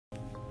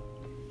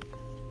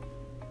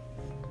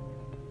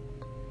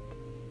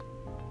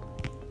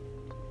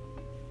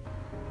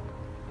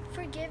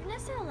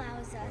Forgiveness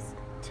allows us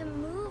to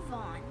move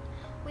on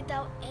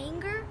without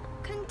anger,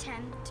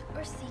 contempt,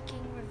 or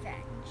seeking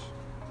revenge.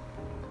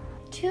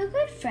 Two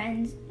good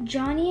friends,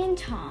 Johnny and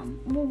Tom,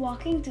 were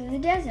walking through the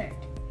desert.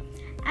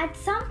 At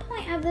some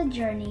point of the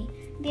journey,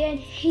 they had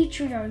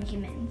hatred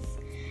arguments,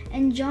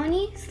 and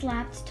Johnny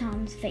slapped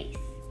Tom's face.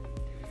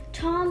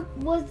 Tom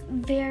was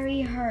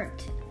very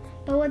hurt,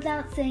 but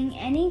without saying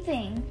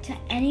anything to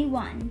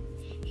anyone,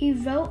 he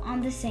wrote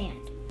on the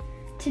sand,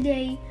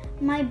 "Today,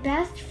 my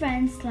best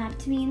friend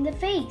slapped me in the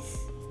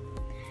face."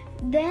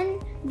 Then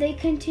they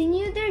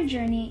continued their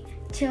journey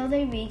till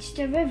they reached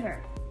a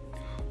river.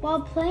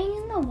 While playing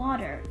in the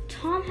water,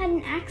 Tom had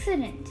an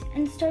accident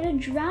and started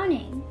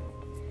drowning.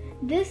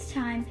 This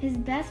time, his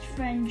best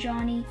friend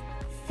Johnny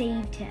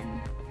saved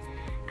him.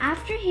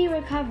 After he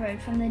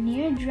recovered from the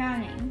near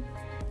drowning,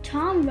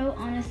 Tom wrote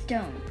on a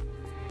stone,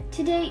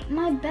 "Today,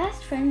 my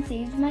best friend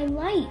saved my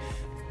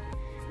life."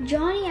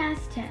 Johnny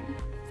asked him,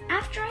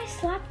 "After I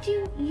slapped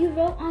you, you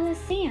wrote on the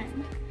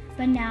sand,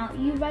 but now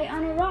you write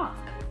on a rock.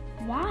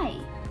 Why?"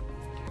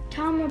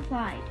 Tom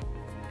replied,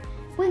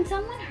 "When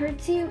someone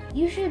hurts you,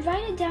 you should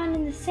write it down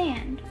in the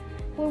sand,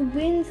 where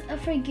winds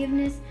of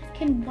forgiveness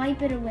can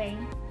wipe it away.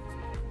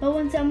 But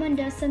when someone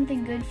does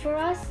something good for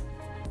us,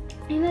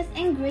 we must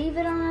engrave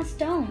it on a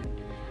stone,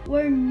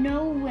 where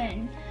no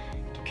wind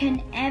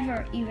can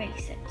ever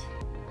erase it."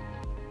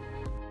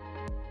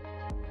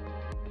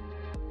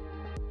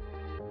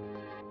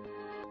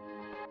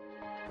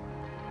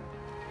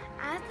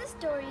 As the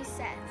story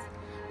says,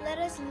 let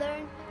us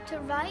learn to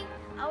write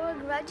our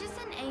grudges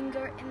and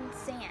anger in the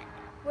sand,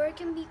 where it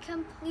can be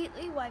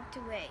completely wiped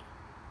away.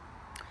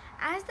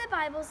 As the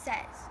Bible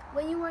says,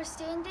 when you are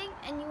standing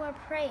and you are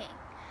praying,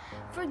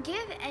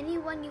 forgive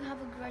anyone you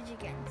have a grudge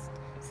against,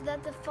 so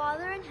that the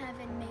Father in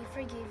heaven may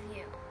forgive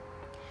you.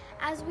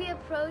 As we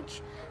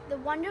approach the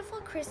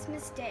wonderful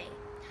Christmas day,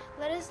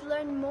 let us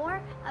learn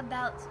more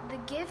about the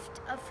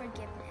gift of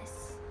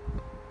forgiveness.